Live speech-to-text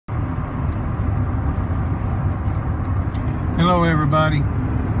Hello everybody,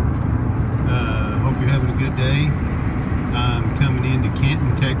 hope you're having a good day. I'm coming into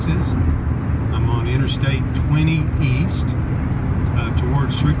Canton, Texas. I'm on Interstate 20 East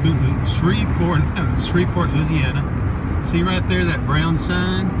towards Shreveport, Louisiana. See right there that brown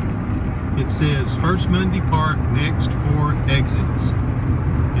sign? It says First Monday Park, next 4 exits.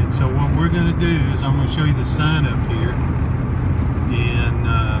 And so what we're going to do is I'm going to show you the sign up here, and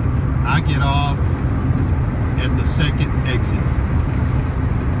I get off at the second exit.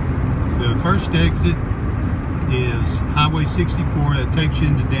 The first exit is Highway 64 that takes you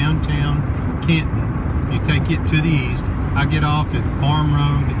into downtown Canton. You take it to the east. I get off at Farm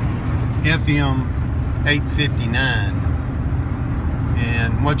Road FM 859.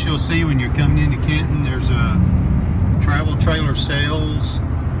 And what you'll see when you're coming into Canton, there's a travel trailer sales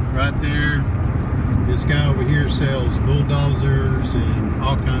right there. This guy over here sells bulldozers and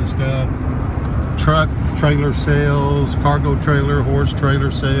all kinds of stuff. Truck trailer sales, cargo trailer, horse trailer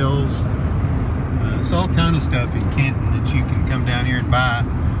sales. It's all kind of stuff in Canton that you can come down here and buy.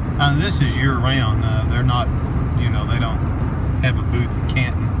 This is year round. They're not, they don't have a booth in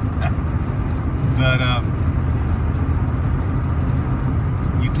Canton. But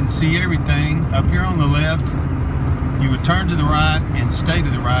you can see everything up here on the left. You would turn to the right and stay to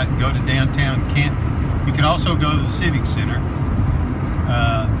the right and go to downtown Canton. You can also go to the Civic Center.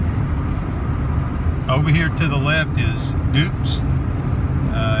 Over here to the left is Duke's.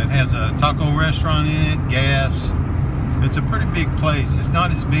 It has a taco restaurant in it, gas. It's a pretty big place. It's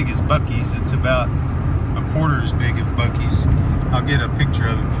not as big as Buc-ee's. It's about a quarter as big as Buc-ee's. I'll get a picture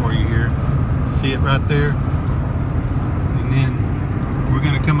of it for you here. See it right there? And then we're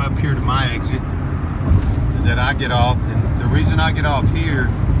going to come up here to my exit that I get off. And the reason I get off here,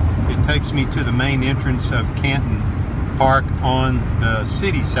 it takes me to the main entrance of Canton Park on the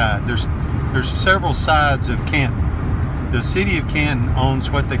city side. There's several sides of Canton. The city of Canton owns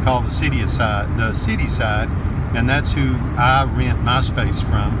what they call the city side, and that's who I rent my space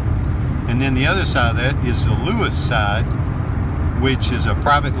from. And then the other side of that is the Lewis side, which is a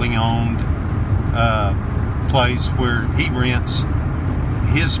privately owned place where he rents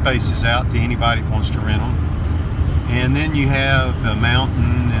his spaces out to anybody that wants to rent them. And then you have the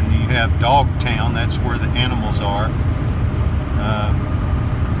mountain, and you have Dogtown. That's where the animals are.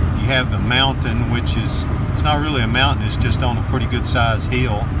 You have the mountain, which is, it's not really a mountain, it's just on a pretty good sized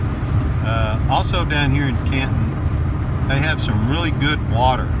hill. Also down here in Canton, they have some really good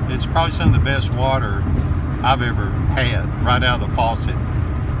water. It's probably some of the best water I've ever had, right out of the faucet.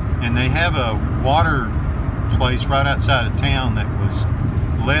 And they have a water place right outside of town that was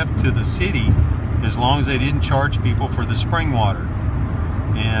left to the city as long as they didn't charge people for the spring water.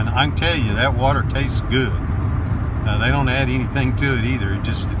 And I can tell you, that water tastes good. They don't add anything to it either.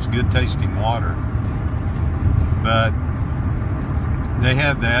 It's good tasting water. But they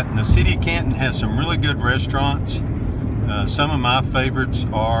have that. And the city of Canton has some really good restaurants. Some of my favorites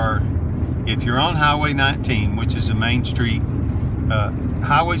are, if you're on Highway 19, which is the main street,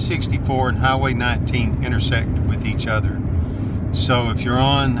 Highway 64 and Highway 19 intersect with each other. So if you're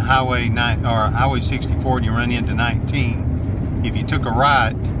on Highway 64 and you run into 19, if you took a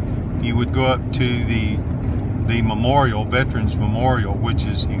right, you would go up to the Memorial, Veterans Memorial, which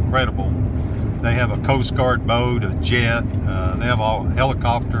is incredible. They have a Coast Guard boat, a jet, they have a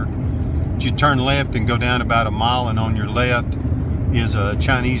helicopter. But you turn left and go down about a mile, and on your left is a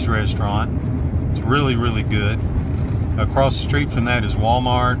Chinese restaurant. It's really, really good. Across the street from that is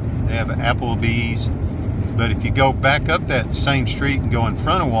Walmart. They have Applebee's. But if you go back up that same street and go in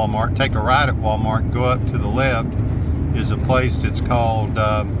front of Walmart, take a right at Walmart and go up to the left, is a place that's called,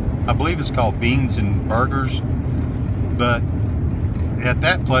 I believe it's called Beans and Burgers. But at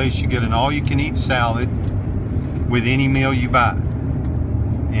that place, you get an all-you-can-eat salad with any meal you buy.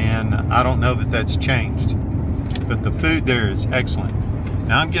 And I don't know that that's changed. But the food there is excellent.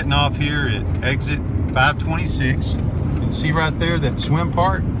 Now I'm getting off here at exit 526. You can see right there that swim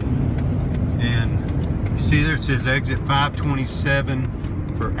park. And you see there it says exit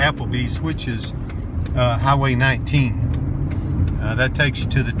 527 for Applebee's, which is Highway 19. That takes you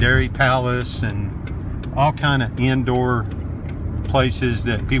to the Dairy Palace and all kind of indoor places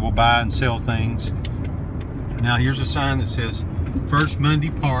that people buy and sell things. Now here's a sign that says First Monday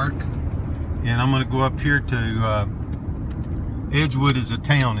Park, and I'm going to go up here to Edgewood is a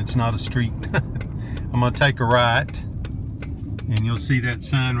town, it's not a street. I'm going to take a right, and you'll see that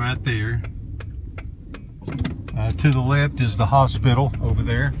sign right there. To the left is the hospital over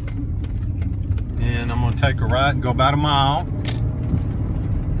there, and I'm going to take a right and go about a mile.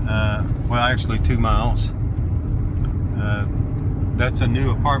 Well, actually 2 miles. That's a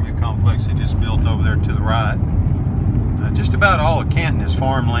new apartment complex they just built over there to the right. Just about all of Canton is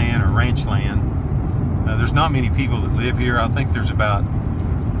farmland or ranch land. There's not many people that live here. I think there's about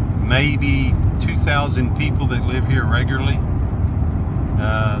maybe 2,000 people that live here regularly.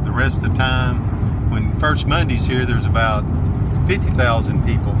 The rest of the time, when First Monday's here, there's about 50,000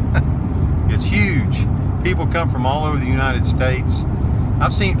 people. It's huge. People come from all over the United States.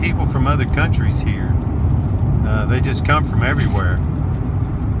 I've seen people from other countries here. They just come from everywhere.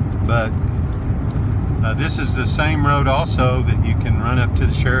 But this is the same road also that you can run up to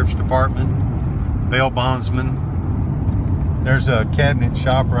the Sheriff's Department, bail bondsman. There's a cabinet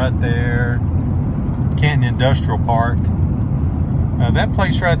shop right there, Canton Industrial Park. That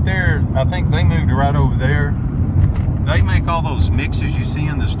place right there, I think they moved right over there. They make all those mixes you see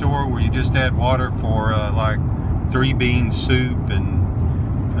in the store where you just add water for like 3-bean soup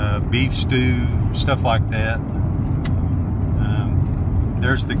and beef stew, stuff like that.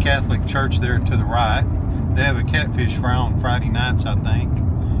 There's the Catholic church there to the right. They have a catfish fry on Friday nights, I think.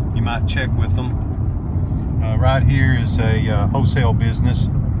 You might check with them. Right here is a wholesale business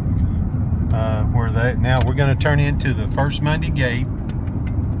now we're going to turn into the First Monday gate,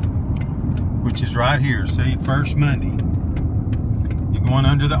 which is right here. See, First Monday. You're going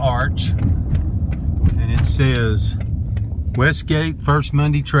under the arch, and it says Westgate First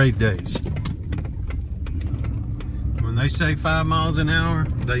Monday Trade Days. When they say 5 miles an hour,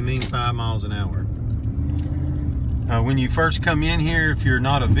 they mean 5 miles an hour. When you first come in here, if you're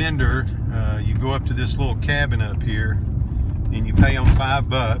not a vendor, you go up to this little cabin up here and you pay them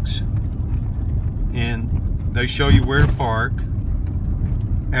 $5, and they show you where to park.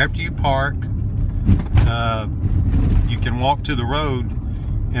 After you park, you can walk to the road,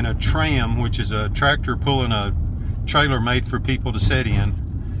 and a tram, which is a tractor pulling a trailer made for people to sit in,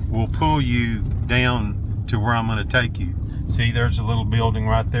 will pull you down to where I'm going to take you. See, there's a little building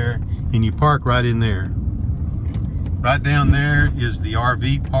right there, and you park right in there. Right down there is the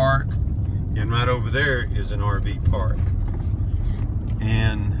RV park, and right over there is an RV park.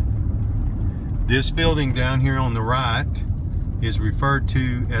 And this building down here on the right is referred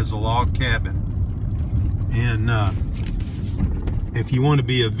to as a log cabin. And if you want to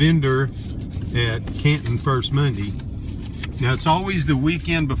be a vendor at Canton First Monday, now it's always the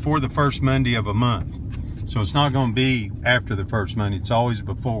weekend before the first Monday of a month. So it's not going to be after the first Monday, it's always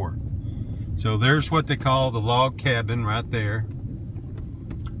before. So there's what they call the log cabin right there.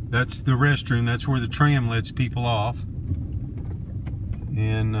 That's the restroom. That's where the tram lets people off.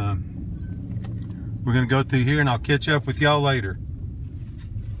 And we're going to go through here, and I'll catch up with y'all later.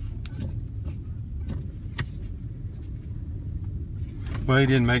 Well, he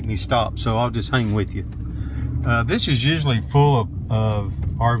didn't make me stop, so I'll just hang with you. This is usually full of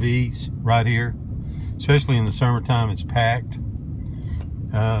RVs right here. Especially in the summertime, it's packed.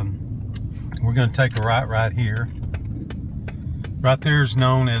 We're going to take a right here. Right there is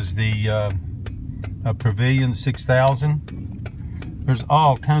known as the Pavilion 6000. There's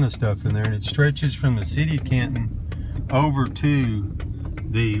all kind of stuff in there, and it stretches from the city of Canton over to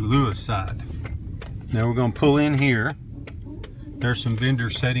the Lewis side. Now we're going to pull in here. There's some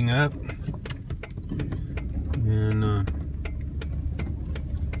vendors setting up, and a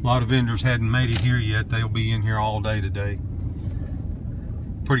lot of vendors hadn't made it here yet. They'll be in here all day today.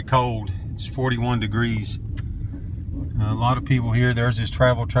 Pretty cold. It's 41 degrees. A lot of people here. There's this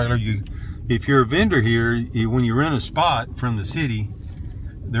travel trailer. If you're a vendor here, when you rent a spot from the city,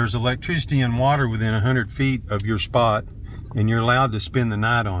 there's electricity and water within 100 feet of your spot, and you're allowed to spend the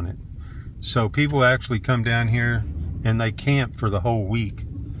night on it. So people actually come down here and they camp for the whole week,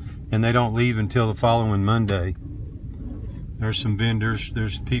 and they don't leave until the following Monday. There's some vendors.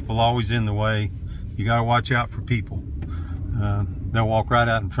 There's people always in the way. You got to watch out for people. They'll walk right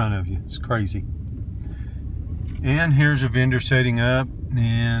out in front of you. It's crazy. And here's a vendor setting up,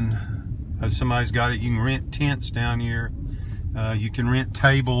 and somebody's got it. You can rent tents down here. You can rent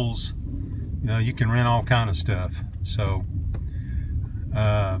tables. You can rent all kind of stuff. So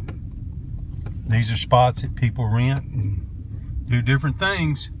these are spots that people rent and do different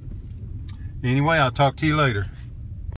things. Anyway, I'll talk to you later.